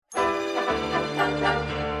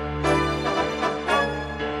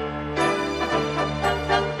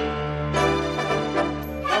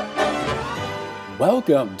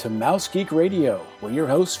Welcome to Mouse Geek Radio, where your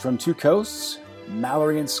hosts from two coasts,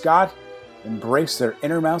 Mallory and Scott, embrace their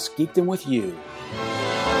inner mouse geekdom with you.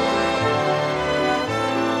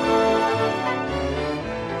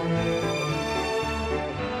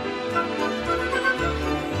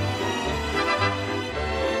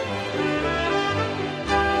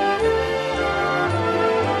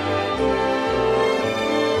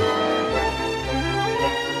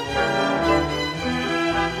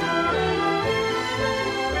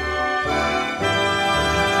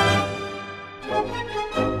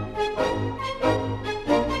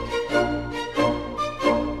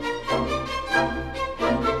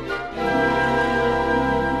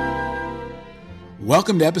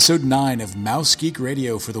 Welcome to episode 9 of Mouse Geek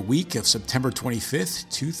Radio for the week of September 25th,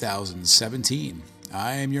 2017.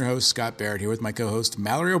 I am your host, Scott Barrett, here with my co-host,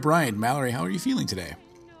 Mallory O'Brien. Mallory, how are you feeling today?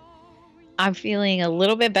 I'm feeling a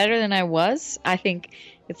little bit better than I was. I think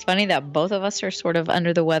it's funny that both of us are sort of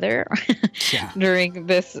under the weather during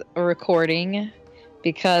this recording,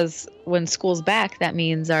 because when school's back, that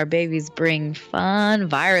means our babies bring fun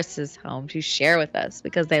viruses home to share with us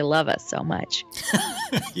because they love us so much.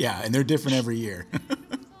 Yeah, and they're different every year.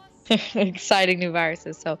 Exciting new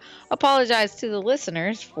viruses. So apologize to the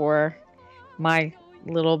listeners for my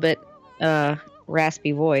little bit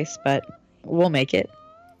raspy voice, but we'll make it.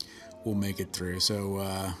 We'll make it through.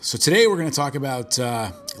 So today we're going to talk about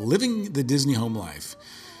living the Disney home life.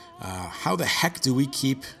 How the heck do we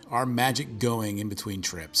keep our magic going in between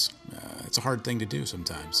trips? It's a hard thing to do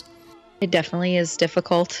sometimes. It definitely is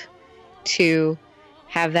difficult to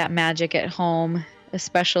have that magic at home,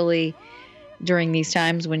 especially during these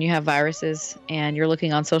times when you have viruses and you're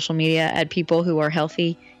looking on social media at people who are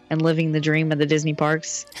healthy and living the dream of the Disney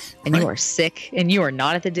parks, and you are sick and you are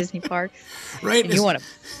not at the Disney parks. Right. And you want to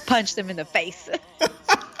punch them in the face.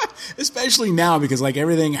 Especially now, because like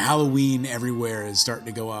everything Halloween everywhere is starting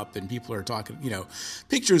to go up, and people are talking,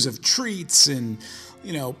 pictures of treats and,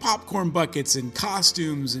 popcorn buckets and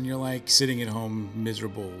costumes, and you're like sitting at home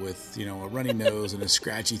miserable with, a runny nose and a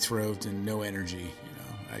scratchy throat and no energy,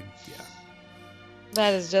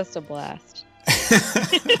 That is just a blast.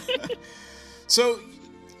 So,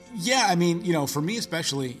 yeah, I mean, for me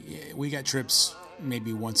especially, we got trips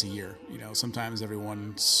maybe once a year, sometimes every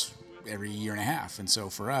year and a half. And so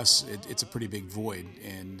for us, it's a pretty big void.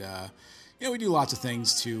 And, we do lots of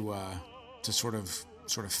things to sort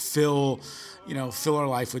of fill our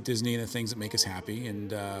life with Disney and the things that make us happy.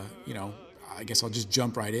 And, I guess I'll just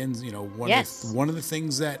jump right in. One of the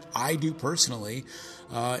things that I do personally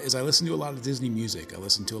is I listen to a lot of Disney music. I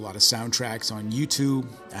listen to a lot of soundtracks on YouTube.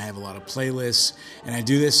 I have a lot of playlists, and I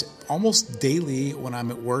do this almost daily when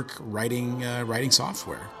I'm at work writing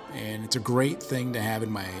software. And it's a great thing to have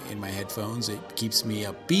in my headphones. It keeps me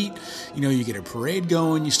upbeat. You get a parade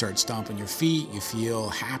going. You start stomping your feet. You feel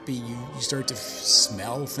happy. You start to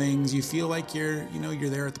smell things. You feel like you're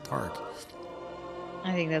there at the park.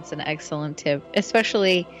 I think that's an excellent tip,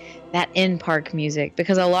 especially that in-park music,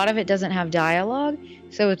 because a lot of it doesn't have dialogue.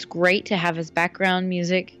 So it's great to have as background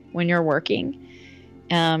music when you're working.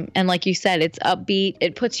 And like you said, it's upbeat.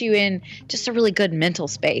 It puts you in just a really good mental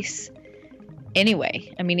space.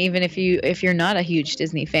 Anyway, I mean, even if you're not a huge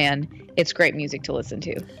Disney fan, it's great music to listen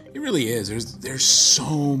to. It really is. There's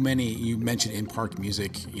so many. You mentioned in-park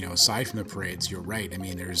music. Aside from the parades, you're right. I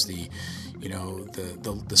mean, there's the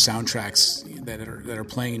soundtracks that are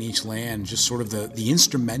playing in each land. Just sort of the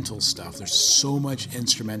instrumental stuff. There's so much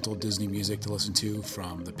instrumental Disney music to listen to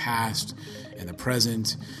from the past and the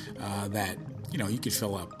present that you could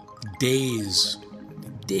fill up days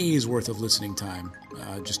worth of listening time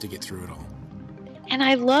just to get through it all. And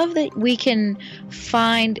I love that we can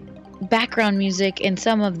find background music in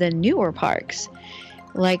some of the newer parks.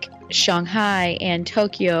 Like Shanghai and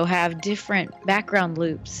Tokyo have different background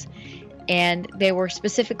loops, and they were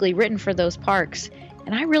specifically written for those parks.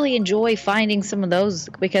 And I really enjoy finding some of those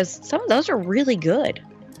because some of those are really good.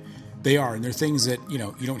 They are, and they're things that you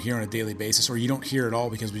don't hear on a daily basis, or you don't hear at all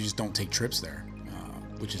because we just don't take trips there,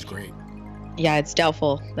 which is great. Yeah, it's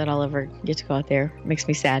doubtful that I'll ever get to go out there. It makes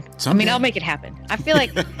me sad. Someday. I mean, I'll make it happen. I feel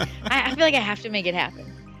like I have to make it happen.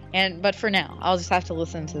 But for now, I'll just have to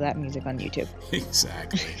listen to that music on YouTube.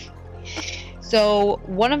 Exactly. So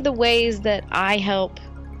one of the ways that I help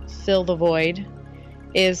fill the void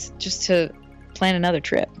is just to plan another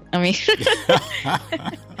trip. I mean,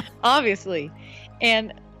 obviously.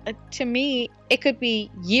 And to me, it could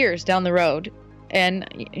be years down the road. And,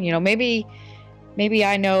 maybe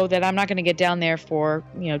I know that I'm not going to get down there for,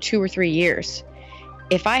 2 or 3 years.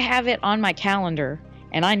 If I have it on my calendar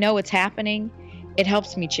and I know it's happening, it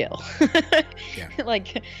helps me chill. Yeah.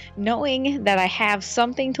 Like knowing that I have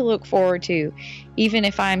something to look forward to, even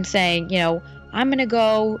if I'm saying, I'm going to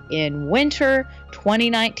go in winter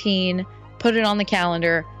 2019, put it on the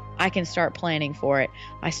calendar. I can start planning for it.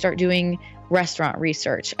 I start doing restaurant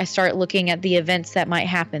research. I start looking at the events that might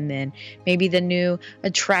happen then, maybe the new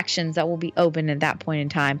attractions that will be open at that point in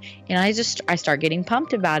time. And I start getting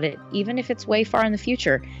pumped about it, even if it's way far in the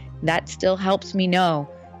future. That still helps me know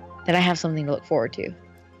that I have something to look forward to.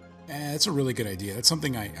 That's a really good idea. That's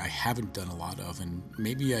something I haven't done a lot of, and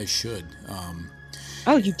maybe I should.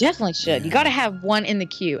 Oh, you definitely should. Yeah. You got to have one in the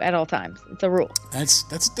queue at all times. It's a rule.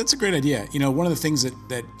 That's a great idea. One of the things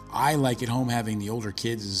that I like at home having the older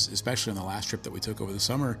kids is, especially on the last trip that we took over the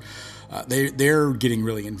summer, they're getting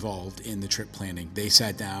really involved in the trip planning. They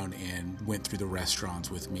sat down and went through the restaurants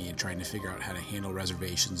with me and trying to figure out how to handle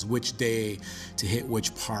reservations, which day to hit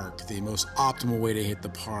which park, the most optimal way to hit the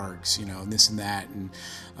parks, and this and that. And,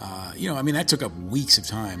 that took up weeks of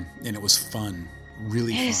time, and it was fun.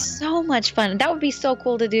 Really fun. It is so much fun. That would be so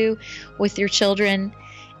cool to do with your children.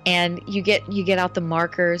 And you get out the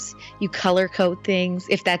markers, you color code things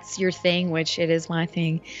if that's your thing, which it is my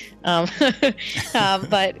thing. But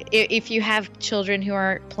if you have children who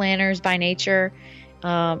are planners by nature,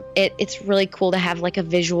 it's really cool to have like a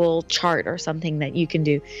visual chart or something that you can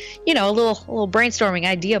do, a little brainstorming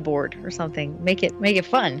idea board or something. Make it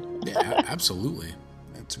fun. Yeah, absolutely.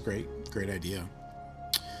 That's a great idea.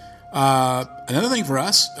 Another thing for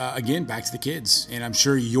us, again, back to the kids, and I'm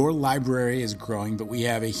sure your library is growing, but we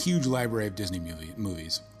have a huge library of Disney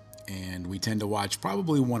movies, and we tend to watch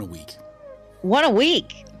probably one a week. One a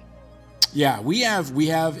week? Yeah, we have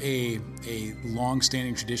a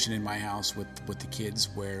long-standing tradition in my house with the kids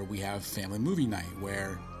where we have family movie night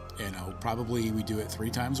where, probably we do it 3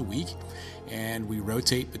 times a week, and we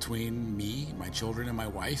rotate between me, my children, and my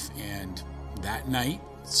wife, and that night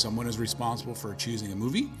someone is responsible for choosing a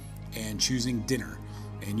movie and choosing dinner,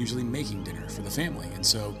 and usually making dinner for the family. And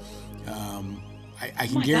so I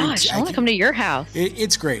can guarantee. Gosh, I want to come to your house.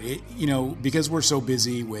 It's great. Because we're so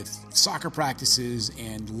busy with soccer practices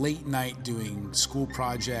and late night doing school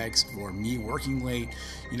projects, or me working late,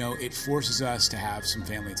 it forces us to have some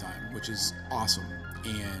family time, which is awesome.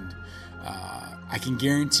 And I can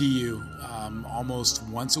guarantee you, almost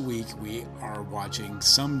once a week, we are watching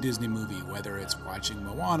some Disney movie, whether it's watching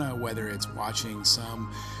Moana, whether it's watching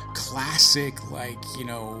some classic, Fred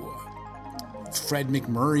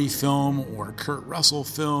McMurray film or Kurt Russell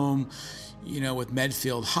film, with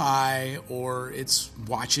Medfield High, or it's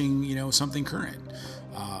watching, something current.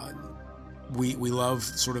 We love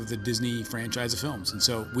sort of the Disney franchise of films. And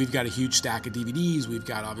so we've got a huge stack of DVDs. We've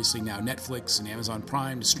got obviously now Netflix and Amazon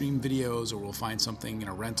Prime to stream videos, or we'll find something in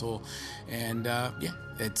a rental. And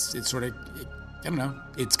it's sort of, I don't know,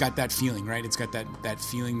 it's got that feeling, right? It's got that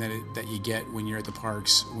feeling that you get when you're at the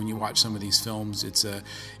parks, when you watch some of these films. It's a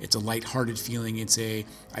lighthearted feeling. It's I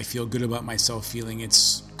feel good about myself feeling.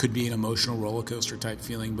 Could be an emotional roller coaster type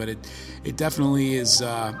feeling, but it definitely is,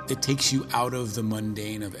 it takes you out of the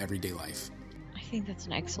mundane of everyday life. I think that's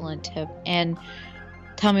an excellent tip. And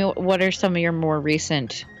tell me, what are some of your more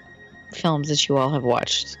recent films that you all have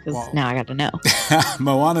watched? Because now I got to know.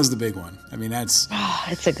 Moana's the big one. I mean, it's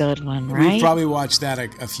a good one, right? We've probably watched that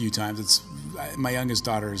a few times. It's my youngest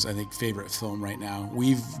daughter's, I think, favorite film right now.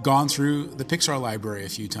 We've gone through the Pixar library a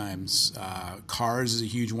few times. Cars is a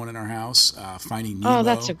huge one in our house. Finding Nemo. Oh,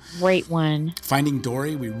 that's a great one. Finding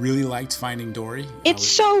Dory. We really liked Finding Dory. It's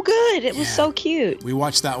so good. It was so cute. We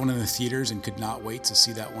watched that one in the theaters and could not wait to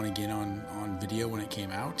see that one again on video when it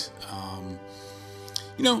came out.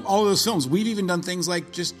 All of those films. We've even done things like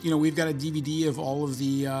we've got a DVD of all of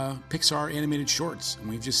the Pixar animated shorts, and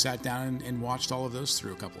we've just sat down and watched all of those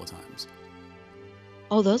through a couple of times.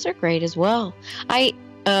 Oh, those are great as well. I,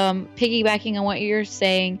 piggybacking on what you're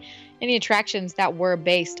saying, any attractions that were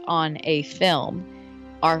based on a film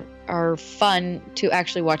are fun to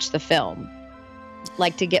actually watch the film,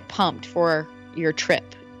 like to get pumped for your trip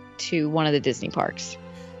to one of the Disney parks.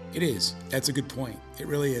 It is. That's a good point. It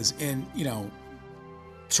really is. And,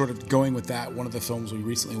 sort of going with that, one of the films we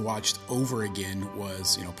recently watched over again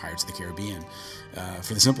was, Pirates of the Caribbean.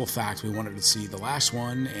 For the simple fact, we wanted to see the last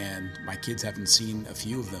one, and my kids haven't seen a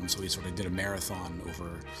few of them, so we sort of did a marathon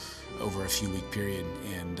over a few week period.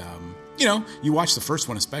 And you watch the first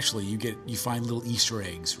one especially, you find little Easter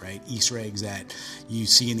eggs, right? Easter eggs that you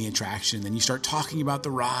see in the attraction. Then you start talking about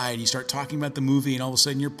the ride, you start talking about the movie, and all of a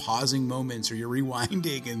sudden you're pausing moments, or you're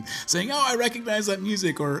rewinding and saying, "Oh, I recognize that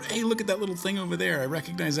music," or "Hey, look at that little thing over there. I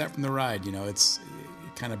recognize that from the ride." It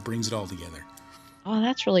kind of brings it all together. Oh,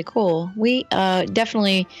 that's really cool. We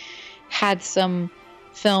definitely had some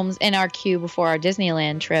films in our queue before our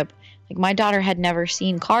Disneyland trip. Like, my daughter had never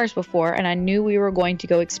seen Cars before, and I knew we were going to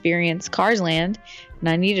go experience Cars Land, and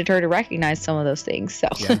I needed her to recognize some of those things. So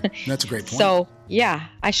yeah, that's a great point. So yeah,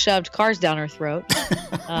 I shoved Cars down her throat,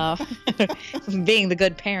 being the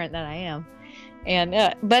good parent that I am.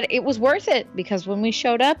 And but it was worth it, because when we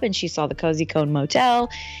showed up and she saw the Cozy Cone Motel,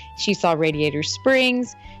 she saw Radiator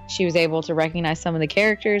Springs, she was able to recognize some of the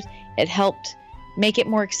characters. It helped make it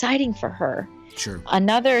more exciting for her. Sure.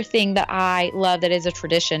 Another thing that I love that is a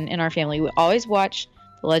tradition in our family, we always watch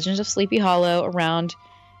The Legends of Sleepy Hollow around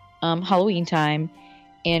Halloween time,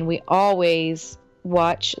 and we always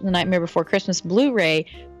watch The Nightmare Before Christmas Blu-ray,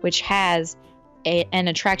 which has an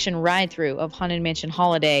attraction ride-through of Haunted Mansion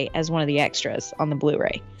Holiday as one of the extras on the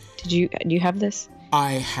Blu-ray. Do you have this?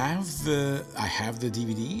 I have the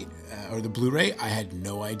DVD or the Blu-ray. I had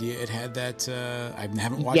no idea it had that. I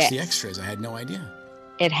haven't watched the extras. I had no idea.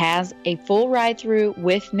 It has a full ride-through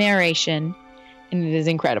with narration, and it is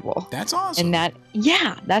incredible. That's awesome. And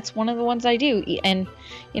that's one of the ones I do. And,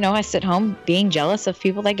 I sit home being jealous of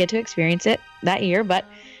people that get to experience it that year, but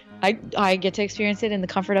I get to experience it in the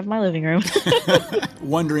comfort of my living room.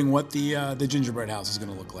 Wondering what the gingerbread house is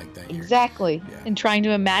going to look like that year. Exactly. Yeah. And trying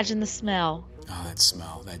to imagine the smell. Oh, that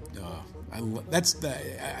smell.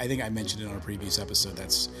 I think I mentioned it on a previous episode.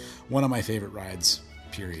 That's one of my favorite rides,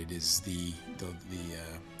 period, is the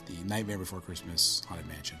Nightmare Before Christmas Haunted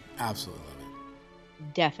Mansion. Absolutely love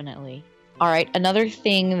it. Definitely. All right, another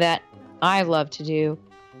thing that I love to do,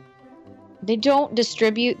 they don't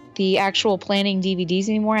distribute the actual planning DVDs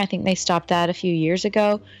anymore. I think they stopped that a few years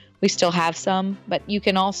ago. We still have some, but you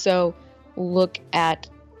can also look at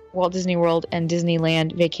Walt Disney World and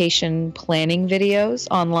Disneyland vacation planning videos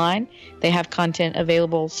online. They have content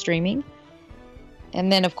available streaming.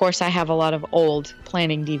 And then, of course, I have a lot of old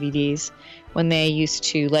planning DVDs when they used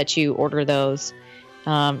to let you order those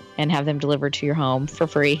and have them delivered to your home for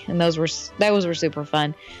free. And those were super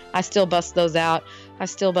fun. I still bust those out. I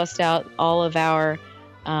still bust out all of our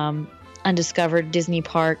undiscovered Disney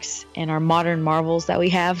parks and our modern marvels that we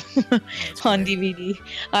have on DVD.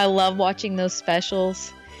 I love watching those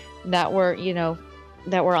specials that were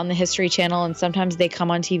on the History Channel, and sometimes they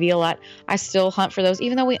come on TV a lot. I still hunt for those,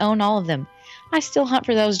 even though we own all of them. I still hunt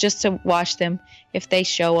for those just to watch them if they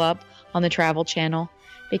show up on the Travel Channel,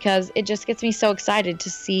 because it just gets me so excited to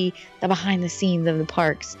see the behind the scenes of the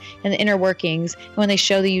parks and the inner workings. And when they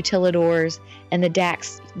show the utilidors and the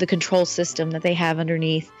DAX, the control system that they have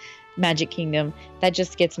underneath Magic Kingdom, that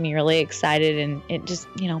just gets me really excited, and it just,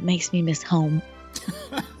 makes me miss home.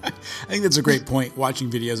 I think that's a great point. Watching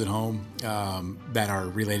videos at home that are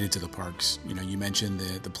related to the parks. You mentioned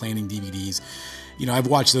the planning DVDs. I've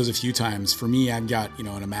watched those a few times. For me, I've got an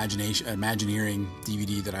Imagineering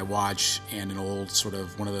DVD that I watch, and an old sort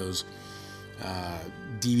of one of those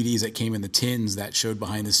DVDs that came in the tins that showed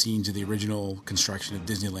behind the scenes of the original construction of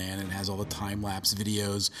Disneyland, and it has all the time-lapse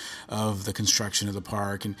videos of the construction of the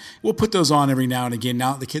park. And we'll put those on every now and again.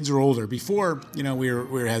 Now the kids are older. Before, we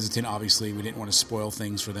were hesitant. Obviously, we didn't want to spoil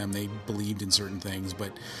things for them. They believed in certain things,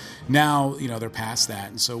 but now, they're past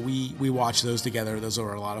that. And so we watch those together. Those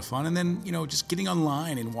are a lot of fun. And then, just getting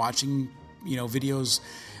online and watching, videos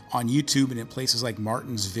on YouTube and at places like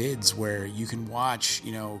Martin's Vids, where you can watch,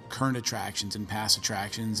 current attractions and past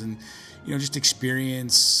attractions, and, just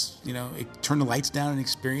experience, turn the lights down and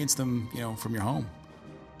experience them, from your home.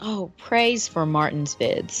 Oh, praise for Martin's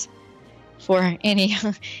Vids. For any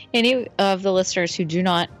of the listeners who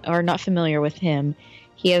are not familiar with him,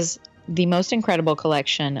 he has the most incredible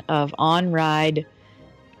collection of on-ride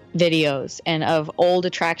videos and of old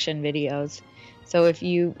attraction videos. So if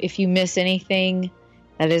you miss anything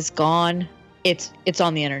that is gone, it's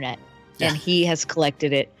on the internet, and he has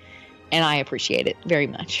collected it, and I appreciate it very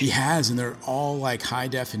much. He has, and they're all like high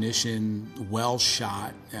definition, well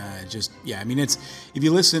shot. It's, if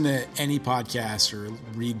you listen to any podcast or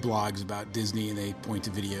read blogs about Disney and they point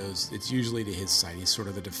to videos, it's usually to his site. He's sort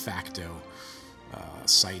of the de facto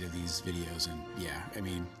site of these videos,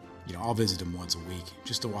 and I'll visit him once a week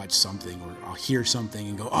just to watch something, or I'll hear something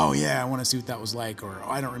and go, oh yeah, I want to see what that was like, or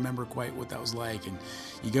I don't remember quite what that was like. And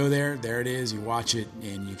you go there it is, you watch it,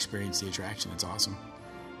 and you experience the attraction. It's awesome.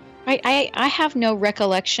 I have no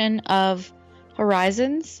recollection of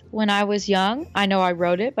Horizons when I was young. I know I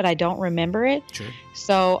wrote it, but I don't remember it. Sure.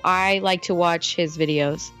 So I like to watch his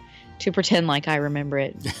videos to pretend like I remember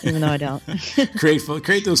it, even though I don't.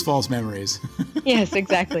 Create those false memories. Yes,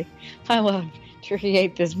 exactly. I love to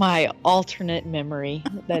create my alternate memory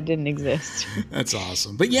that didn't exist. That's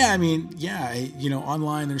awesome. But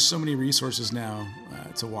online there's so many resources now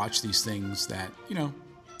to watch these things that,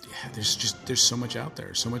 there's so much out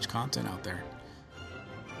there, so much content out there.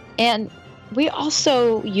 And we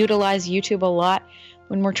also utilize YouTube a lot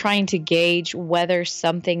when we're trying to gauge whether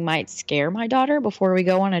something might scare my daughter before we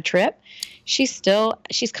go on a trip. She's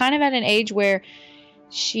kind of at an age where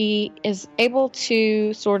she is able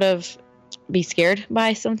to sort of be scared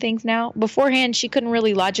by some things now. Beforehand, she couldn't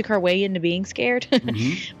really logic her way into being scared.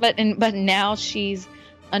 Mm-hmm. But now she's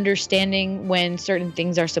understanding when certain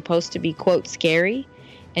things are supposed to be, quote, scary.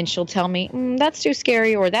 And she'll tell me, that's too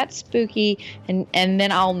scary or that's spooky. And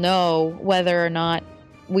then I'll know whether or not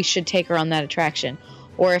we should take her on that attraction.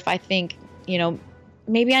 Or if I think,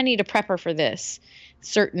 maybe I need to prep her for this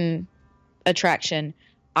certain attraction,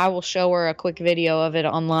 I will show her a quick video of it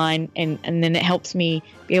online. And then it helps me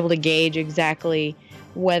be able to gauge exactly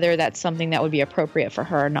whether that's something that would be appropriate for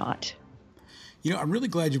her or not. I'm really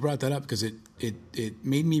glad you brought that up because it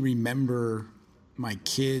made me remember my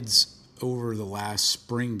kids over the last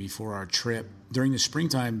spring before our trip. During the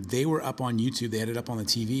springtime, they were up on YouTube. They had it up on the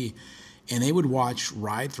TV, and they would watch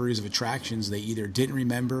ride-throughs of attractions they either didn't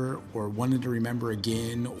remember or wanted to remember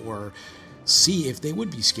again or see if they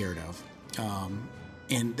would be scared of.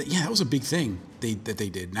 That was a big thing that they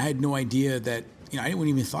did. And I had no idea that, I didn't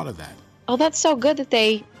even thought of that. Oh, that's so good that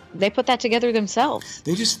they put that together themselves.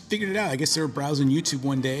 They just figured it out. I guess they were browsing YouTube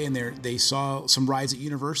one day and they saw some rides at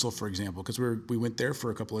Universal, for example, because we went there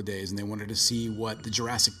for a couple of days and they wanted to see what the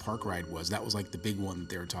Jurassic Park ride was. That was like the big one that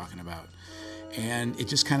they were talking about. And it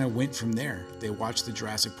just kind of went from there. They watched the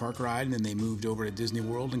Jurassic Park ride and then they moved over to Disney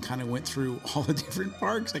World and kind of went through all the different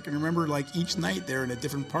parks. I can remember like each night they're in a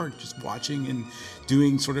different park just watching and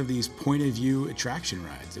doing sort of these point of view attraction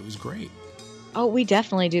rides. It was great. Oh, we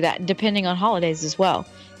definitely do that depending on holidays as well.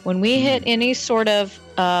 When we hit any sort of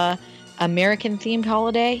American themed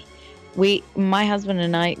holiday, my husband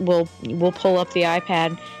and I will pull up the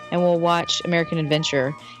iPad and we'll watch American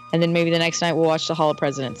Adventure. And then maybe the next night we'll watch The Hall of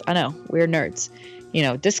Presidents. I know, we're nerds.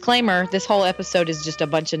 Disclaimer, this whole episode is just a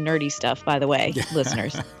bunch of nerdy stuff, by the way,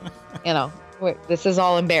 listeners. This is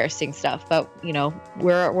all embarrassing stuff, but,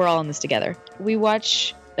 we're all in this together. We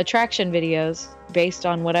watch attraction videos based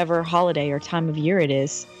on whatever holiday or time of year it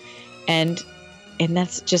is. And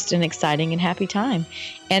that's just an exciting and happy time.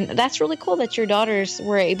 And that's really cool that your daughters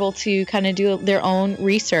were able to kind of do their own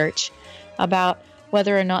research about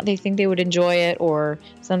whether or not they think they would enjoy it or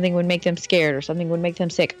something would make them scared or something would make them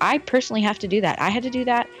sick. I personally have to do that. I had to do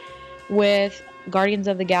that with Guardians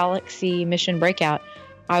of the Galaxy Mission Breakout.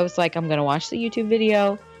 I was like, I'm going to watch the YouTube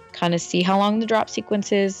video, kind of see how long the drop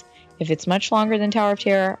sequence is. If it's much longer than Tower of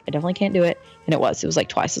Terror, I definitely can't do it. And it was like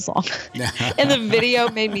twice as long. And the video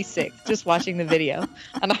made me sick just watching the video.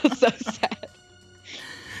 And I was so sad.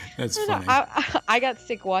 That's funny. I got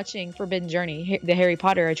sick watching Forbidden Journey, the Harry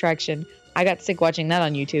Potter attraction. I got sick watching that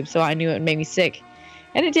on YouTube, so I knew it made me sick.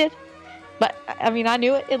 And it did. But, I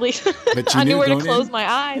knew it at least. But I knew where to close my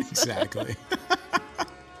eyes. Exactly.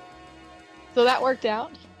 So that worked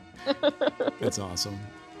out. That's awesome.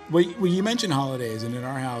 Well, you mentioned holidays, and in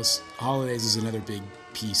our house, holidays is another big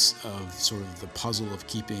piece of sort of the puzzle of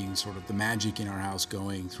keeping sort of the magic in our house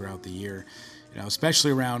going throughout the year.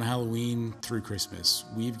 Especially around Halloween through Christmas.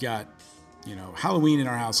 We've got, Halloween in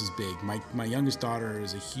our house is big. My youngest daughter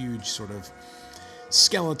is a huge sort of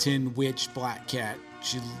skeleton witch black cat.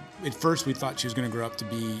 At first we thought she was going to grow up to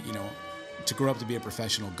be, a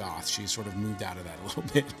professional goth. She sort of moved out of that a little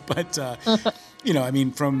bit. But,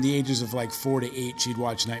 from the ages of like 4 to 8, she'd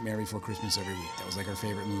watch Nightmare Before Christmas every week. That was like her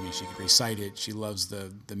favorite movie. She could recite it. She loves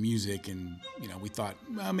the music. And, we thought,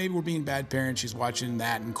 well, maybe we're being bad parents. She's watching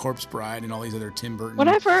that and Corpse Bride and all these other Tim Burton.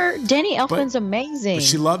 Whatever. Danny Elfman's amazing. But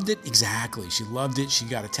she loved it. Exactly. She loved it. She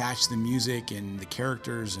got attached to the music and the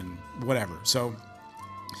characters and whatever. So,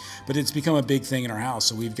 but it's become a big thing in our house.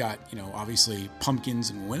 So we've got, obviously pumpkins.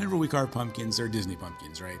 And whenever we carve pumpkins, they're Disney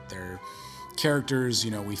pumpkins, right? They're characters.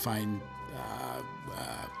 We find...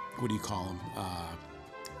 what do you call them?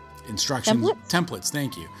 Instructions. Templates.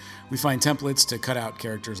 Thank you. We find templates to cut out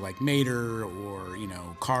characters like Mater or,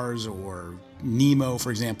 Cars or Nemo,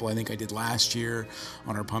 for example. I think I did last year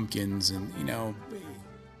on our pumpkins. And,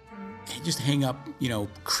 just hang up,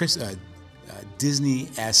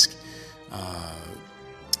 Disney-esque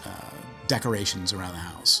decorations around the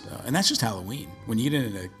house. And that's just Halloween. When you get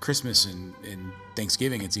into Christmas and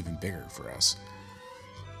Thanksgiving, it's even bigger for us.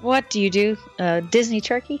 What do you do? Disney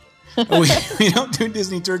turkey? we don't do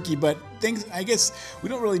Disney turkey, but I guess we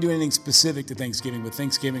don't really do anything specific to Thanksgiving, but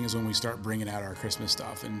Thanksgiving is when we start bringing out our Christmas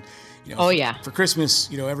stuff. And Oh, yeah. For Christmas,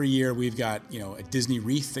 every year we've got, a Disney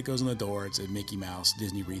wreath that goes on the door. It's a Mickey Mouse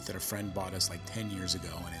Disney wreath that a friend bought us like 10 years ago,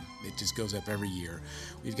 and it just goes up every year.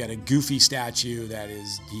 We've got a Goofy statue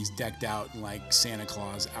he's decked out in like Santa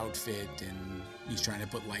Claus outfit, and he's trying to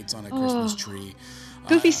put lights on a Christmas tree.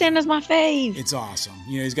 Goofy Santa's my fave. It's awesome.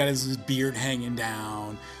 He's got his beard hanging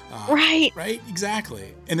down. Right. Right,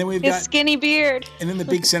 exactly. And then we've his got skinny beard. And then the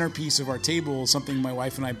big centerpiece of our table, something my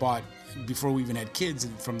wife and I bought before we even had kids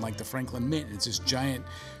from like the Franklin Mint. It's this giant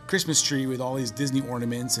Christmas tree with all these Disney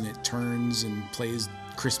ornaments, and it turns and plays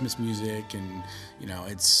Christmas music, and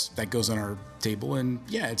that goes on our table. And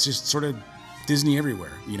yeah, it's just sort of Disney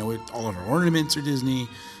everywhere. All of our ornaments are Disney.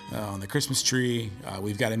 On the Christmas tree,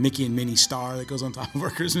 we've got a Mickey and Minnie star that goes on top of our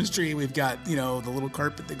Christmas tree. We've got, the little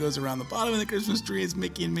carpet that goes around the bottom of the Christmas tree. It's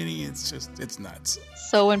Mickey and Minnie. It's nuts.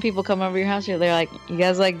 So when people come over your house, they're like, you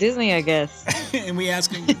guys like Disney, I guess. And we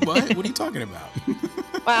ask them, what? What are you talking about?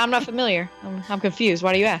 Well, I'm not familiar. I'm confused.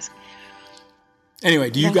 Why do you ask? Anyway,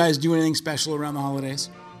 do you guys do anything special around the holidays?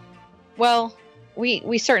 Well,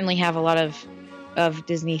 we certainly have a lot of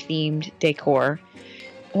Disney-themed decor.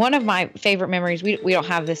 One of my favorite memories, we don't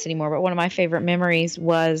have this anymore, but one of my favorite memories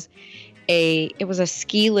was a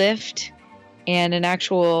ski lift and an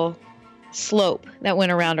actual slope that went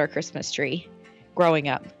around our Christmas tree growing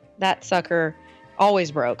up. That sucker always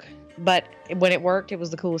broke, but when it worked, it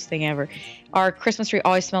was the coolest thing ever. Our Christmas tree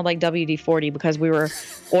always smelled like WD-40 because we were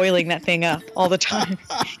oiling that thing up all the time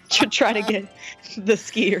to try to get the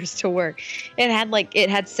skiers to work. It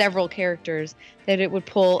had several characters that it would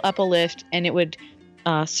pull up a lift, and it would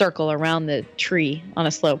circle around the tree on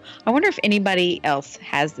a slope. I wonder if anybody else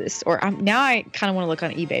has this, or now I kind of want to look on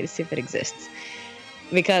eBay to see if it exists,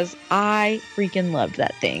 because I freaking loved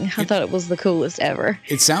that thing. I thought it was the coolest ever.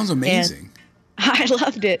 It sounds amazing. And I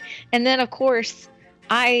loved it. And then of course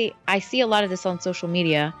I see a lot of this on social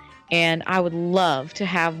media, and I would love to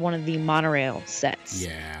have one of the monorail sets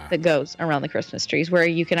that goes around the Christmas trees, where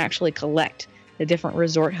you can actually collect the different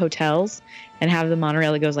resort hotels and have the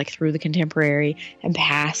monorail that goes like through the Contemporary and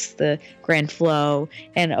past the Grand Flow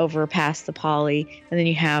and over past the Poly, and then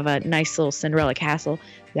you have a nice little Cinderella castle.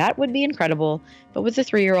 That would be incredible. But with the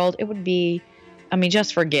 3-year-old, it would be,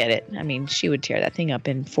 just forget it. She would tear that thing up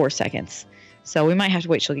in 4 seconds. So we might have to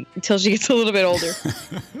wait until she gets a little bit older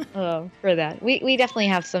for that. We definitely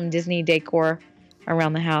have some Disney decor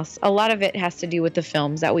around the house. A lot of it has to do with the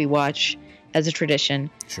films that we watch as a tradition.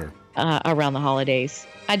 Sure. Around the holidays.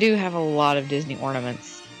 I do have a lot of Disney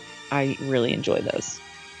ornaments. I really enjoy those.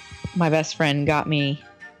 My best friend got me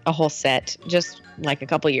a whole set just like a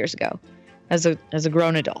couple years ago as a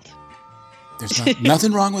grown adult. There's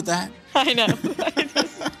nothing wrong with that. I know.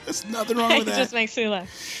 There's nothing wrong with that. It just makes me laugh.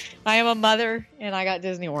 I am a mother, and I got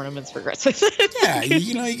Disney ornaments for Christmas. Yeah,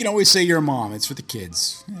 you can always say you're a mom. It's for the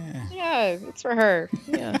kids. Yeah, it's for her.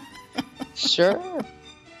 Yeah. Sure.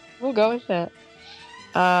 We'll go with that.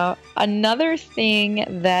 Another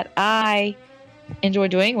thing that I enjoy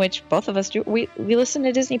doing, which both of us do, we listen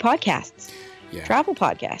to Disney podcasts, travel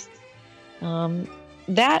podcasts.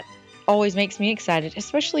 That always makes me excited,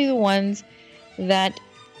 especially the ones that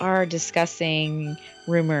are discussing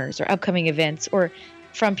rumors or upcoming events, or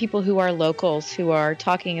from people who are locals who are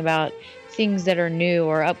talking about things that are new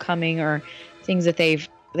or upcoming, or things that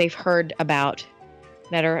they've heard about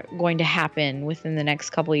that are going to happen within the next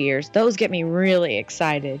couple of years. Those get me really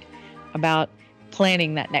excited about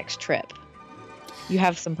planning that next trip. You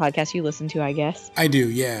have some podcasts you listen to, I guess. I do,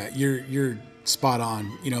 yeah. You're spot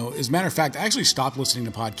on. As a matter of fact, I actually stopped listening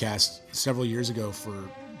to podcasts several years ago for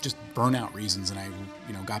just burnout reasons, and I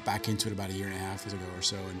got back into it about a year and a half ago or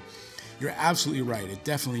so. And you're absolutely right. It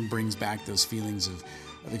definitely brings back those feelings of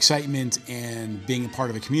excitement and being a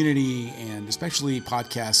part of a community, and especially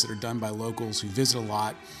podcasts that are done by locals who visit a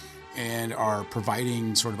lot and are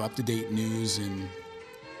providing sort of up-to-date news. And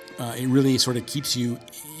it really sort of keeps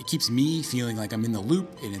me feeling like I'm in the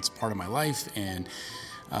loop and it's part of my life, and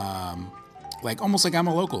almost like I'm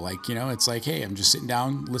a local. It's like, hey, I'm just sitting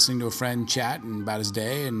down listening to a friend chat and about his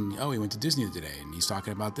day, and he went to Disney today and he's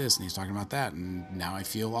talking about this and he's talking about that, and now I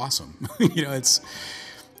feel awesome.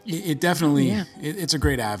 It definitely, it's a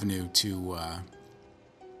great avenue to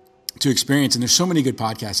experience. And there's so many good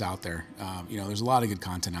podcasts out there. There's a lot of good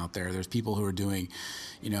content out there. There's people who are doing,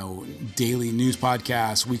 daily news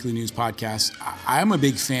podcasts, weekly news podcasts. I'm a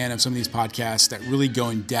big fan of some of these podcasts that really go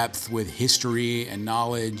in depth with history and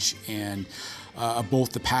knowledge and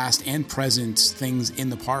both the past and present things in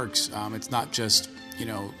the parks. It's not just,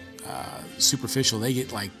 superficial.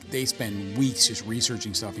 They spend weeks just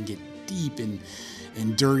researching stuff and get deep and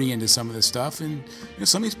dirty into some of this stuff. And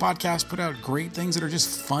some of these podcasts put out great things that are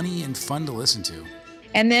just funny and fun to listen to.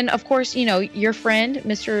 And then, of course, your friend,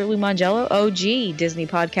 Mr. Lou Mangello, OG Disney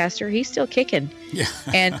podcaster, he's still kicking Yeah.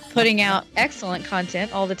 and putting out excellent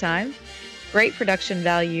content all the time. Great production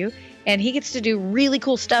value. And he gets to do really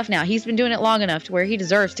cool stuff now. He's been doing it long enough to where he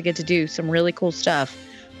deserves to get to do some really cool stuff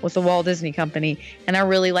with the Walt Disney Company. And I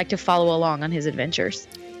really like to follow along on his adventures.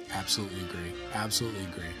 Absolutely agree. Absolutely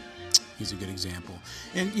agree. He's a good example.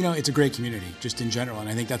 And, it's a great community just in general. And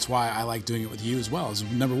I think that's why I like doing it with you as well. Is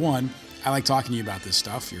number one, I like talking to you about this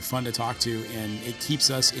stuff. You're fun to talk to, and it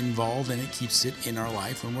keeps us involved, and it keeps it in our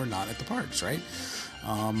life when we're not at the parks, right?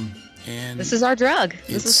 And this is our drug.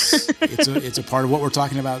 It's a part of what we're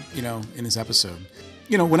talking about, in this episode.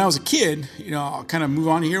 When I was a kid, I'll kind of move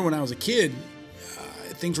on here. When I was a kid,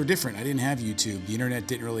 things were different. I didn't have YouTube. The internet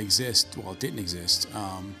didn't really exist. Well, it didn't exist.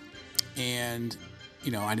 And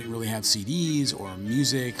I didn't really have CDs or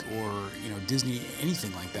music or, Disney,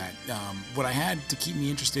 anything like that. What I had to keep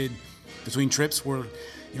me interested between trips were,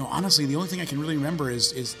 honestly, the only thing I can really remember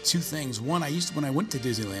is two things. One, when I went to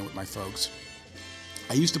Disneyland with my folks,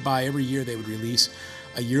 I used to buy every year they would release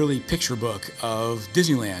a yearly picture book of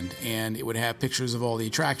Disneyland, and it would have pictures of all the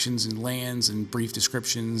attractions and lands and brief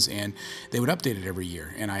descriptions, and they would update it every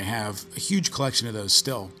year. And I have a huge collection of those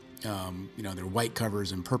still. They're white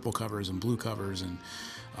covers and purple covers and blue covers, and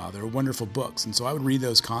they're wonderful books. And so I would read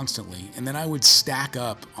those constantly. And then I would stack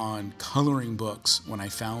up on coloring books when I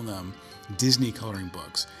found them, Disney coloring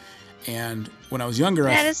books. And when I was younger,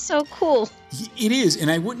 that is so cool. It is. And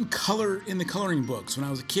I wouldn't color in the coloring books. When I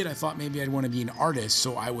was a kid, I thought maybe I'd want to be an artist.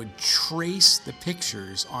 So I would trace the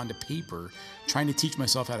pictures onto paper, trying to teach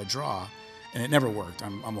myself how to draw. And it never worked.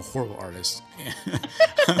 I'm a horrible artist.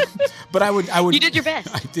 But I would. You did your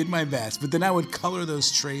best. I did my best. But then I would color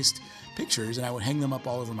those traced pictures, and I would hang them up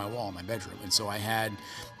all over my wall in my bedroom. And so I had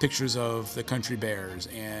pictures of the Country Bears,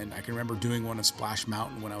 and I can remember doing one of Splash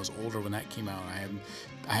Mountain when I was older when that came out.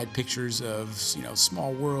 I had pictures of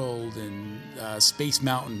Small World and Space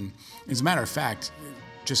Mountain. As a matter of fact, it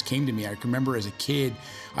just came to me. I can remember as a kid,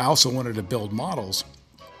 I also wanted to build models.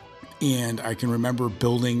 And I can remember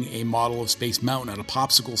building a model of Space Mountain out of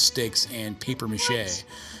popsicle sticks and paper mache. What?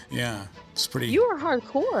 Yeah, it's pretty. You were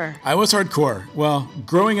hardcore. I was hardcore. Well,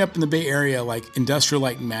 growing up in the Bay Area, like Industrial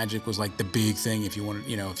Light and Magic was like the big thing if you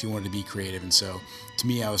wanted to be creative. And so, to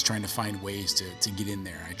me, I was trying to find ways to get in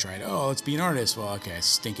there. I tried, let's be an artist. Well, okay, I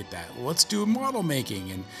stink at that. Well, let's do model making,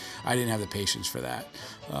 and I didn't have the patience for that.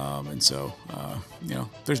 And so,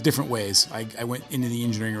 there's different ways. I went into the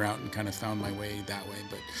engineering route and kind of found my way that way,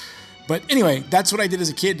 But anyway, that's what I did as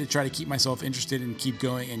a kid to try to keep myself interested and keep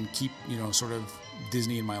going and keep, sort of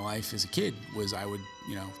Disney in my life as a kid was I would,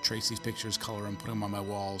 trace these pictures, color them, put them on my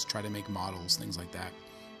walls, try to make models, things like that.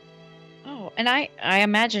 Oh, and I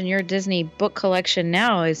imagine your Disney book collection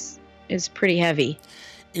now is pretty heavy.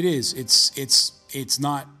 It is. It's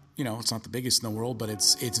not, it's not the biggest in the world, but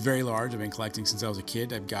it's very large. I've been collecting since I was a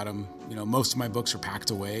kid. I've got them, most of my books are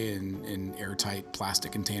packed away in airtight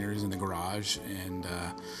plastic containers in the garage, and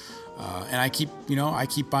I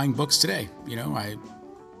keep buying books today.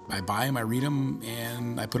 I buy them, I read them,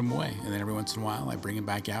 and I put them away. And then every once in a while, I bring them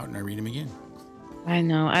back out and I read them again. I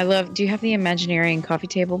know. Do you have the Imagineering coffee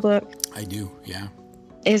table book? I do, yeah.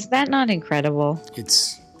 Is that not incredible? It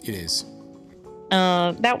is.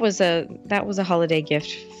 That was a holiday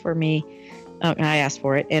gift for me. I asked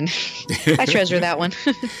for it, and I treasure that one.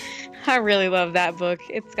 I really love that book.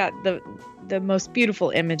 It's got the most beautiful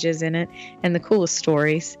images in it and the coolest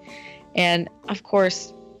stories. And of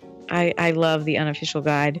course, I love the unofficial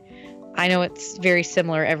guide. I know it's very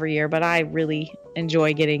similar every year, but I really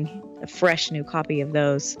enjoy getting a fresh new copy of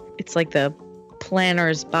those. It's like the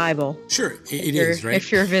planner's Bible. Sure, it is, right? If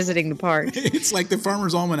you're visiting the park. It's like the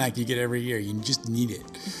Farmer's Almanac you get every year. You just need it.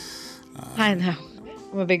 I know.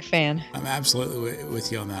 I'm a big fan. I'm absolutely with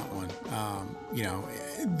you on that one.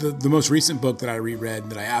 The most recent book that I reread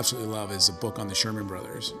that I absolutely love is a book on the Sherman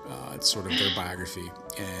Brothers. It's sort of their biography.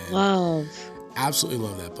 And absolutely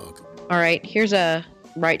love that book. All right, here's a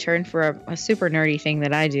right turn for a super nerdy thing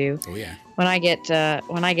that I do. Oh yeah. When I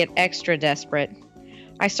get extra desperate,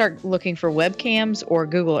 I start looking for webcams or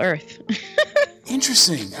Google Earth.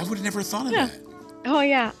 Interesting. I would have never thought of that. Oh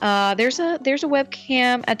yeah. There's a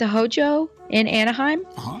webcam at the Hojo in Anaheim.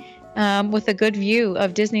 With a good view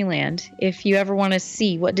of Disneyland. If you ever want to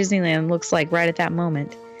see what Disneyland looks like right at that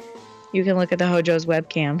moment, you can look at the Hojo's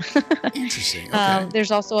webcam. Interesting. Okay.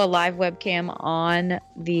 There's also a live webcam on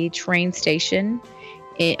the train station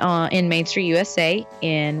in Main Street, USA,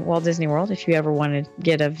 in Walt Disney World, if you ever want to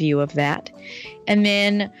get a view of that. And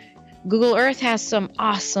then Google Earth has some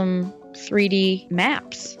awesome 3D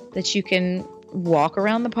maps that you can walk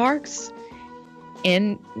around the parks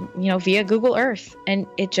in, via Google Earth. And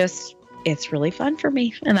it's really fun for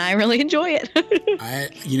me and I really enjoy it.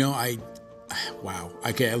 Wow.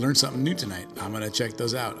 Okay, I learned something new tonight. I'm going to check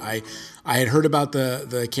those out. I had heard about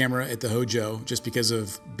the camera at the Hojo just because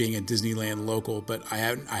of being a Disneyland local, but I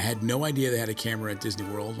had no idea they had a camera at Disney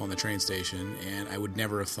World on the train station, and I would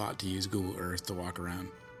never have thought to use Google Earth to walk around.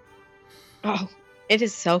 Oh, it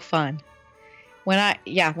is so fun. When I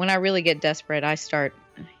really get desperate, I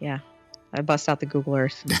bust out the Google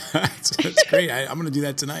Earth. That's great. I'm going to do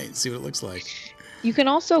that tonight, see what it looks like. You can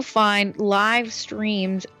also find live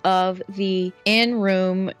streams of the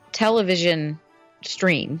in-room television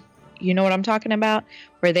stream. You know what I'm talking about?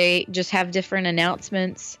 Where they just have different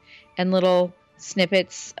announcements and little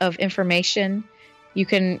snippets of information. You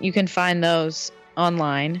can find those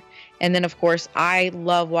online. And then, of course, I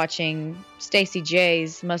love watching Stacey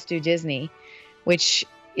J's Must Do Disney, which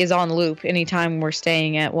is on loop anytime we're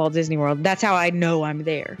staying at Walt Disney World. That's how I know I'm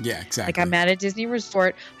there. Yeah, exactly. Like I'm at a Disney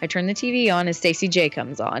resort. I turn the TV on and Stacey J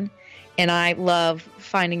comes on. And I love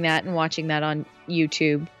finding that and watching that on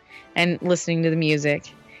YouTube and listening to the music.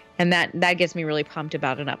 And that gets me really pumped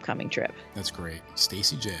about an upcoming trip. That's great.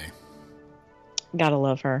 Stacey J. Gotta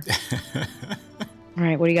love her. All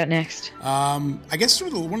right, what do you got next? I guess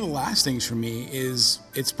sort of one of the last things for me is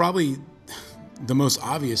it's probably the most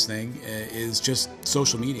obvious thing is just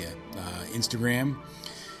social media, Instagram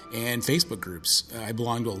and Facebook groups. I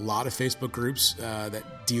belong to a lot of Facebook groups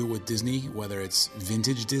that deal with Disney, whether it's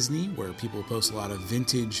Vintage Disney, where people post a lot of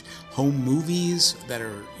vintage home movies that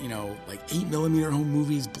are, like 8mm home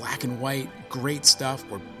movies, black and white, great stuff,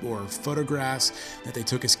 or photographs that they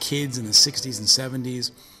took as kids in the 60s and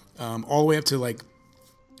 70s, all the way up to like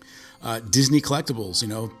Disney collectibles,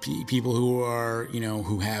 people who are,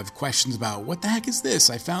 who have questions about what the heck is this?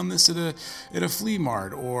 I found this at a flea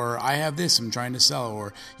mart, or I have this I'm trying to sell,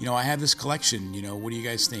 or, I have this collection, what do you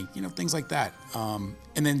guys think? Things like that.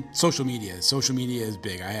 And then social media. Social media is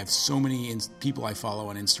big. I have so many people I follow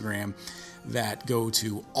on Instagram that go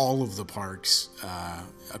to all of the parks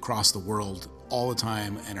across the world all the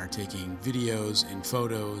time and are taking videos and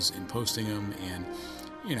photos and posting them. And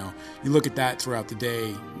you look at that throughout the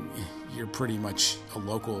day, you're pretty much a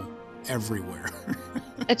local everywhere.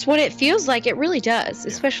 It's what it feels like. It really does,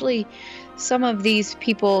 especially some of these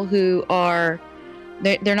people who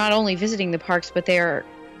they're not only visiting the parks, but they're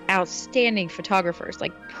outstanding photographers,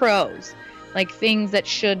 like pros, like things that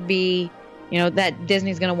should be, that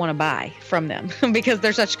Disney's going to want to buy from them because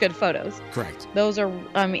they're such good photos. Correct. Those are,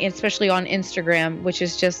 especially on Instagram, which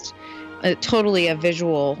is just totally a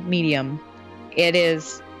visual medium. It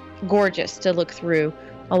is gorgeous to look through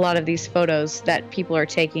a lot of these photos that people are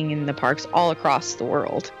taking in the parks all across the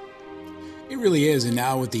world. It really is. And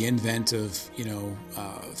now with the advent of,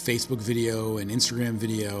 Facebook video and Instagram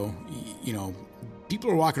video, people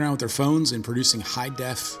are walking around with their phones and producing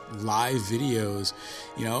high-def live videos.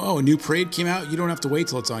 A new parade came out. You don't have to wait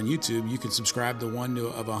till it's on YouTube. You can subscribe to one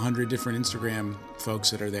of 100 different Instagram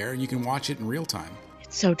folks that are there, and you can watch it in real time.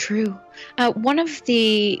 It's so true. One of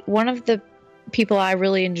the people I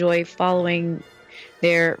really enjoy following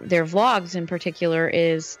their vlogs in particular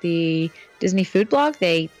is the Disney Food Blog.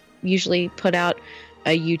 They usually put out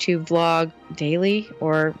a YouTube vlog daily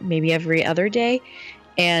or maybe every other day.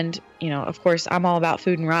 And, of course, I'm all about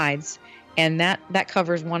food and rides. And that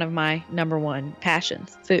covers one of my number one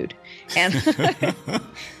passions, food. And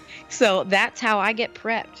so that's how I get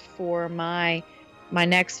prepped for my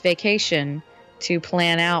next vacation, to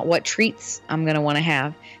plan out what treats I'm going to want to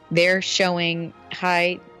have. They're showing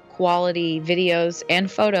high quality videos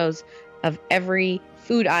and photos of every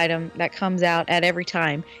food item that comes out at every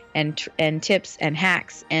time, and tips and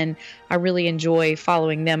hacks. And I really enjoy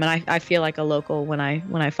following them. And I feel like a local when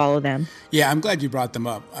I follow them. Yeah, I'm glad you brought them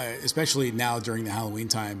up, especially now during the Halloween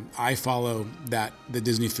time. I follow the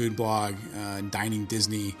Disney Food Blog, Dining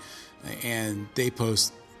Disney, and they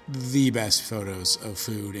post the best photos of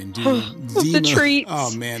food and do the treats.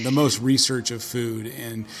 Oh man, the most research of food,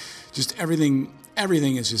 and just everything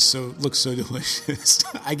is just looks so delicious.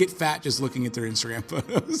 I get fat just looking at their Instagram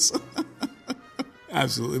photos.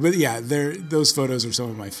 Absolutely. But yeah, those photos are some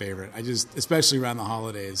of my favorite. Especially around the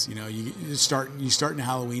holidays, you start in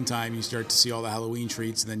Halloween time, you start to see all the Halloween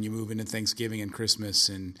treats, and then you move into Thanksgiving and Christmas,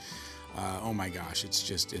 and oh my gosh,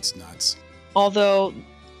 it's nuts. Although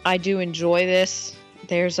I do enjoy this,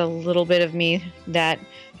 there's a little bit of me that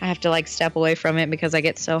I have to step away from it because I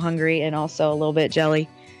get so hungry and also a little bit jelly.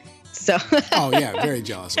 So oh yeah, very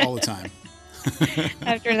jealous all the time.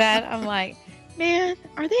 After that, I'm like, man,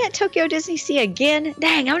 are they at Tokyo Disney Sea again?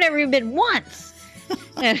 Dang, I've never even been once.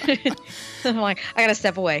 I'm like, I gotta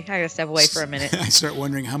step away. I gotta step away for a minute. I start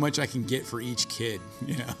wondering how much I can get for each kid,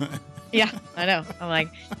 you know? Yeah, I know. I'm like,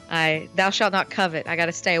 thou shalt not covet. I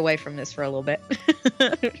gotta stay away from this for a little bit.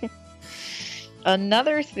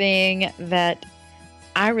 Another thing that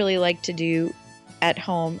I really like to do at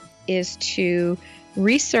home is to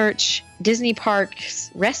research Disney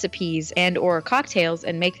parks recipes and or cocktails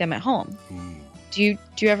and make them at home. Ooh. Do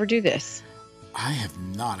you ever do this? I have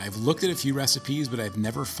not. I've looked at a few recipes, but I've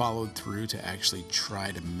never followed through to actually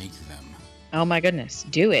try to make them. Oh my goodness,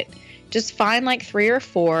 do it. Just find like 3 or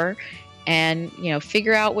 4 and,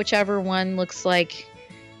 figure out whichever one looks like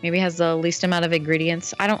maybe has the least amount of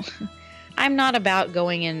ingredients. I'm not about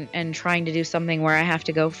going in and trying to do something where I have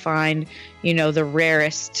to go find, the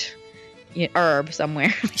rarest herb somewhere.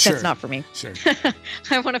 Sure. That's not for me. Sure.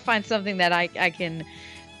 I want to find something that I can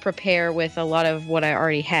prepare with a lot of what I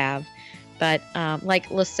already have. But like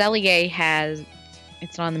Le Cellier has,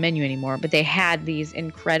 it's not on the menu anymore, but they had these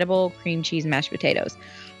incredible cream cheese mashed potatoes.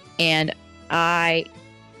 And I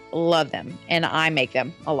love them. And I make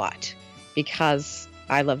them a lot because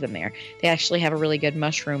I love them there. They actually have a really good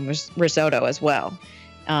mushroom risotto as well,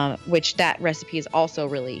 which that recipe is also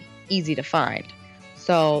really easy to find.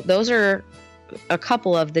 So those are a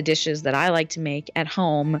couple of the dishes that I like to make at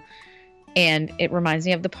home. And it reminds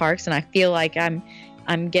me of the parks. And I feel like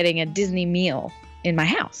I'm getting a Disney meal in my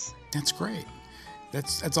house. That's great.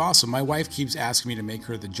 That's awesome. My wife keeps asking me to make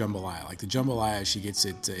her the jambalaya. Like the jambalaya, she gets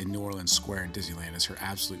it in New Orleans Square in Disneyland. Is her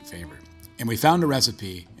absolute favorite. And we found a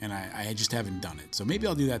recipe, and I just haven't done it. So maybe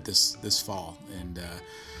I'll do that this fall, and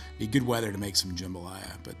be good weather to make some jambalaya.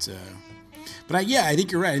 But I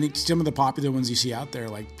think you're right. I think some of the popular ones you see out there,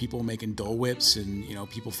 like people making Dole Whips, and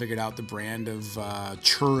people figured out the brand of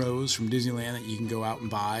churros from Disneyland that you can go out and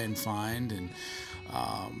buy and find, and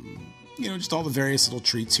just all the various little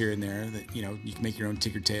treats here and there that you can make your own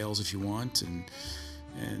Tinker Tails if you want, and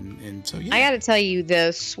so yeah. I got to tell you,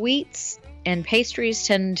 the sweets and pastries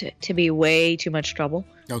tend to be way too much trouble.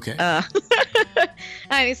 Okay.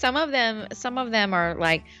 I mean, some of them are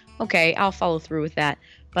like, okay, I'll follow through with that.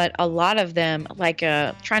 But a lot of them, like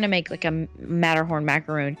trying to make like a Matterhorn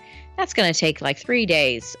macaroon, that's going to take like 3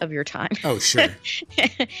 days of your time. Oh, sure.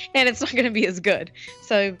 And it's not going to be as good.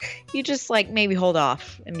 So you just like maybe hold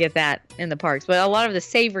off and get that in the parks. But a lot of the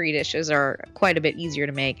savory dishes are quite a bit easier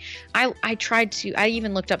to make. I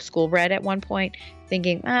even looked up school bread at one point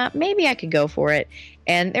thinking maybe I could go for it.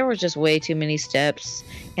 And there was just way too many steps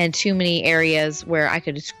and too many areas where I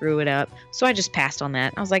could screw it up. So I just passed on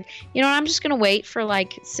that. I was like, I'm just going to wait for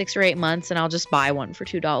like 6 or 8 months and I'll just buy one for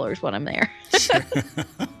 $2 when I'm there. Sure.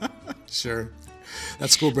 Sure. That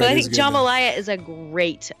school bread. But I think jambalaya is a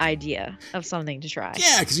great idea of something to try.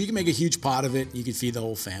 Yeah, because you can make a huge pot of it. You can feed the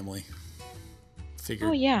whole family.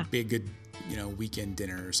 Oh, yeah. Be a good, weekend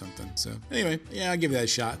dinner or something. So anyway, yeah, I'll give that a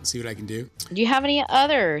shot and see what I can do. Do you have any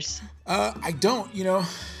others? I don't,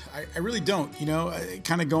 I really don't,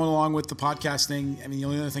 kind of going along with the podcast thing. I mean, the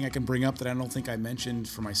only other thing I can bring up that I don't think I mentioned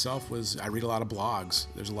for myself was I read a lot of blogs.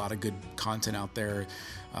 There's a lot of good content out there,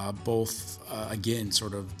 both, again,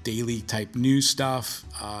 sort of daily type news stuff.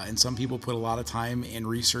 And some people put a lot of time and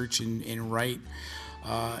research and write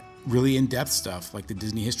really in-depth stuff like the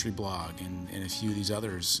Disney History blog and a few of these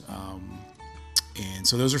others. And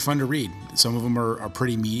so those are fun to read. Some of them are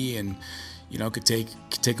pretty meaty and, could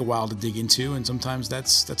take a while to dig into, and sometimes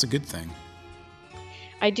that's a good thing.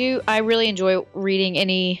 I really enjoy reading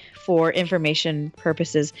any for information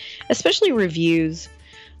purposes, especially reviews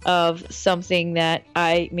of something that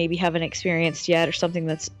I maybe haven't experienced yet or something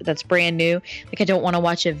that's brand new. Like I don't want to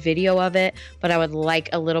watch a video of it, but I would like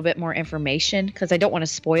a little bit more information because I don't want to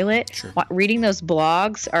spoil it. Sure. Reading those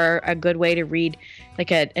blogs are a good way to read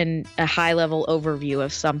like a high level overview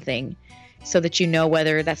of something so that you know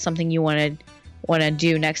whether that's something you want to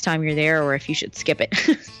do next time you're there or if you should skip it.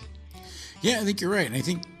 Yeah, I think you're right. And I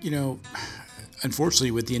think, unfortunately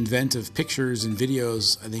with the advent of pictures and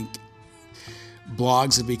videos, I think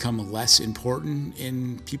blogs have become less important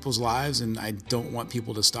in people's lives, and I don't want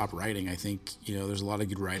people to stop writing. I think, there's a lot of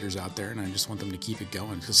good writers out there, and I just want them to keep it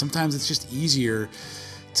going because sometimes it's just easier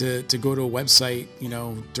to go to a website,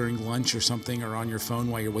 during lunch or something or on your phone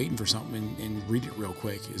while you're waiting for something and read it real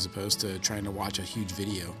quick as opposed to trying to watch a huge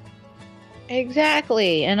video.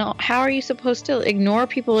 Exactly. And how are you supposed to ignore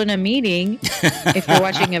people in a meeting if you're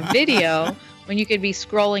watching a video when you could be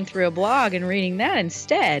scrolling through a blog and reading that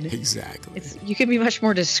instead? Exactly. You can be much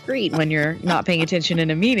more discreet when you're not paying attention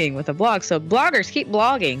in a meeting with a blog. So bloggers, keep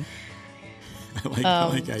blogging. I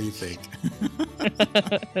like how you think.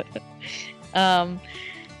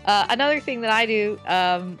 Another thing that I do,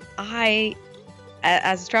 I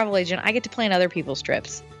as a travel agent, I get to plan other people's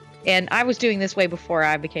trips. And I was doing this way before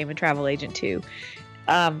I became a travel agent too.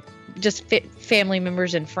 Just family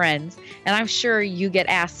members and friends. And I'm sure you get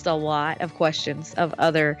asked a lot of questions of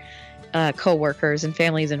other coworkers and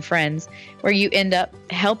families and friends where you end up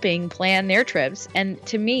helping plan their trips. And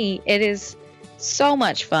to me, it is so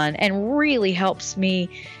much fun and really helps me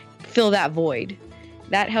fill that void.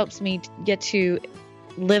 That helps me get to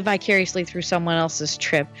live vicariously through someone else's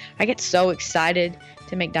trip. I get so excited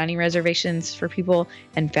to make dining reservations for people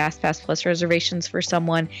and FastPass Plus reservations for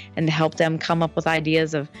someone, and to help them come up with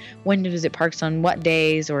ideas of when to visit parks on what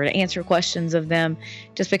days, or to answer questions of them,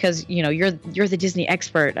 just because you're the Disney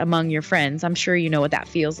expert among your friends. I'm sure you know what that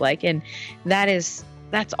feels like, and that's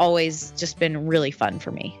always just been really fun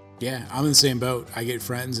for me. Yeah, I'm in the same boat. I get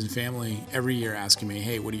friends and family every year asking me,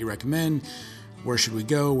 hey, what do you recommend? Where should we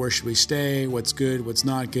go? Where should we stay? What's good? What's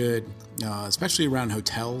not good? Especially around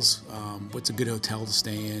hotels. What's a good hotel to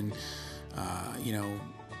stay in?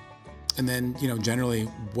 And then, generally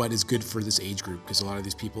what is good for this age group? Because a lot of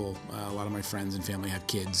these people, a lot of my friends and family have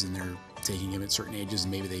kids, and they're taking them at certain ages,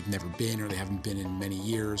 and maybe they've never been, or they haven't been in many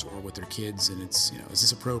years, or with their kids. And it's, is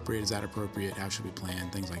this appropriate? Is that appropriate? How should we plan?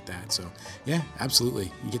 Things like that. So yeah,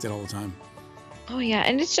 absolutely. You get that all the time. Oh yeah.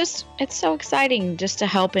 And it's so exciting just to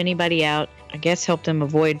help anybody out. I guess help them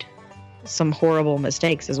avoid some horrible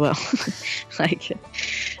mistakes as well.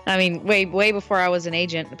 Way before I was an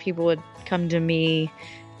agent, people would come to me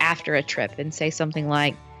after a trip and say something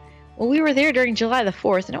like, well, we were there during July the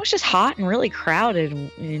 4th and it was just hot and really crowded,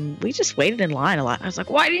 and we just waited in line a lot. I was like,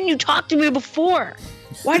 why didn't you talk to me before?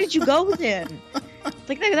 Why did you go then?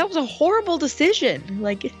 Like, that was a horrible decision.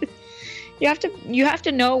 Like, you have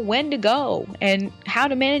to know when to go and how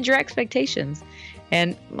to manage your expectations.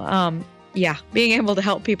 And being able to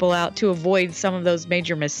help people out to avoid some of those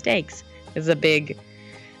major mistakes is a big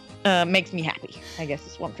makes me happy, I guess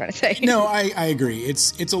is what I'm trying to say. No, I agree.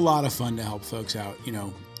 It's a lot of fun to help folks out.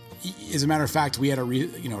 As a matter of fact, we had a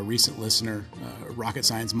recent listener, Rocket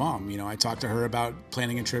Science Mom. I talked to her about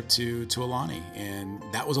planning a trip to Aulani, and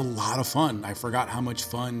that was a lot of fun. I forgot how much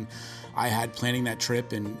fun I had planning that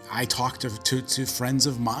trip, and I talked to friends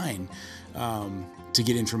of mine to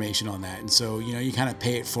get information on that. And so, you kind of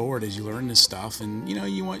pay it forward as you learn this stuff, and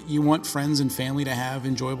you want friends and family to have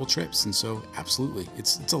enjoyable trips. And so, absolutely,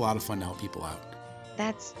 it's a lot of fun to help people out.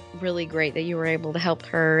 That's really great that you were able to help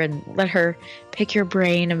her and let her pick your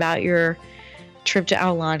brain about your trip to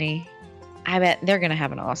Aulani. I bet they're going to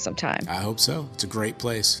have an awesome time. I hope so. It's a great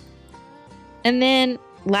place. And then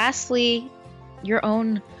lastly,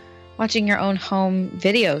 watching your own home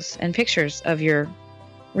videos and pictures of your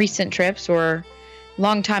recent trips or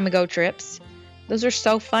long time ago trips. Those are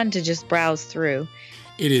so fun to just browse through.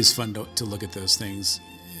 It is fun to look at those things.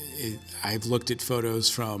 I've looked at photos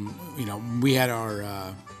from, we had our,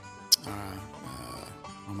 oh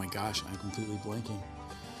my gosh, I'm completely blanking.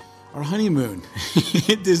 Our honeymoon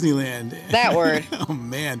at Disneyland. That word. Oh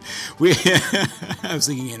man, I was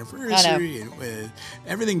thinking anniversary and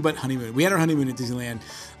everything but honeymoon. We had our honeymoon at Disneyland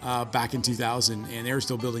back in 2000, and they were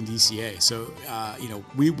still building DCA. So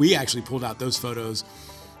we actually pulled out those photos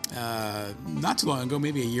not too long ago,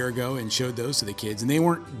 maybe a year ago, and showed those to the kids. And they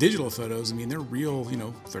weren't digital photos. I mean, they're real,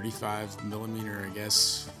 35 millimeter, I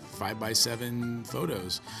guess, 5x7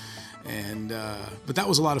 photos. And but that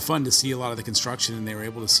was a lot of fun to see a lot of the construction, and they were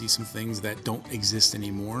able to see some things that don't exist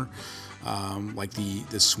anymore, like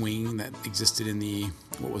the swing that existed in the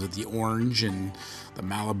Orange and the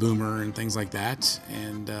Maliboomer and things like that.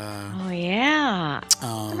 And I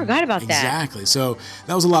forgot about that. Exactly. So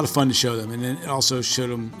that was a lot of fun to show them, and then it also showed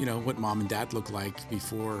them what mom and dad looked like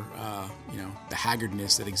before the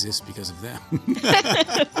haggardness that exists because of them.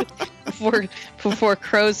 before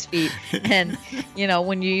crow's feet, and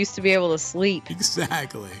when you used to be able to sleep.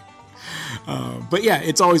 Exactly. But yeah,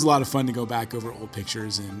 it's always a lot of fun to go back over old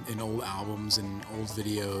pictures and old albums and old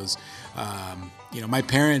videos. My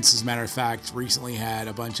parents, as a matter of fact, recently had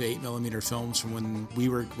a bunch of 8mm films from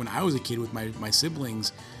when I was a kid with my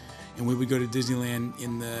siblings, and we would go to Disneyland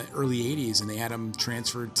in the early 80s, and they had them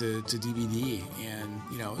transferred to DVD. And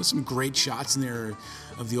there's some great shots in there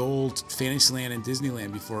of the old Fantasyland and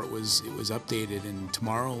Disneyland before it was updated, and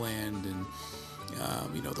Tomorrowland, and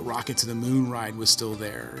the Rocket to the Moon ride was still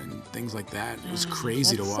there, and things like that. It was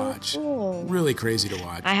crazy to watch. So cool. Really crazy to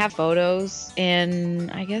watch. I have photos in,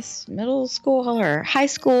 I guess, middle school or high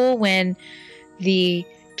school when the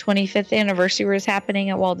 25th anniversary was happening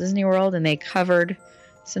at Walt Disney World, and they covered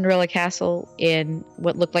Cinderella Castle in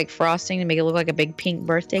what looked like frosting to make it look like a big pink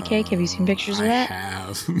birthday cake. Have you seen pictures of that? I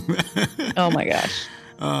have. Oh my gosh.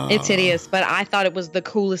 It's hideous, but I thought it was the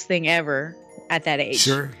coolest thing ever at that age.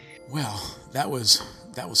 Sure. Well, that was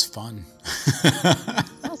fun.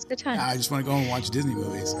 That was good time. I just want to go and watch Disney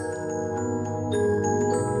movies.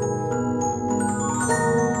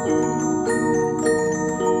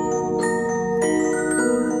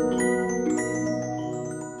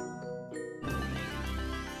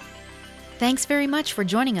 Thanks very much for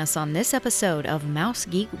joining us on this episode of Mouse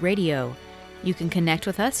Geek Radio. You can connect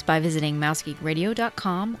with us by visiting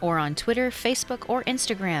mousegeekradio.com or on Twitter, Facebook, or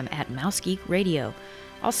Instagram at mousegeekradio.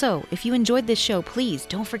 Also, if you enjoyed this show, please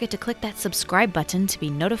don't forget to click that subscribe button to be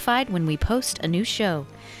notified when we post a new show.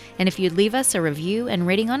 And if you'd leave us a review and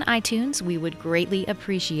rating on iTunes, we would greatly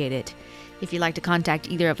appreciate it. If you'd like to contact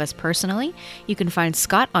either of us personally, you can find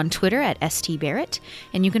Scott on Twitter at STBarrett,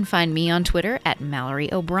 and you can find me on Twitter at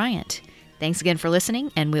Mallory O'Brien. Thanks again for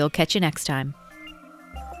listening, and we'll catch you next time.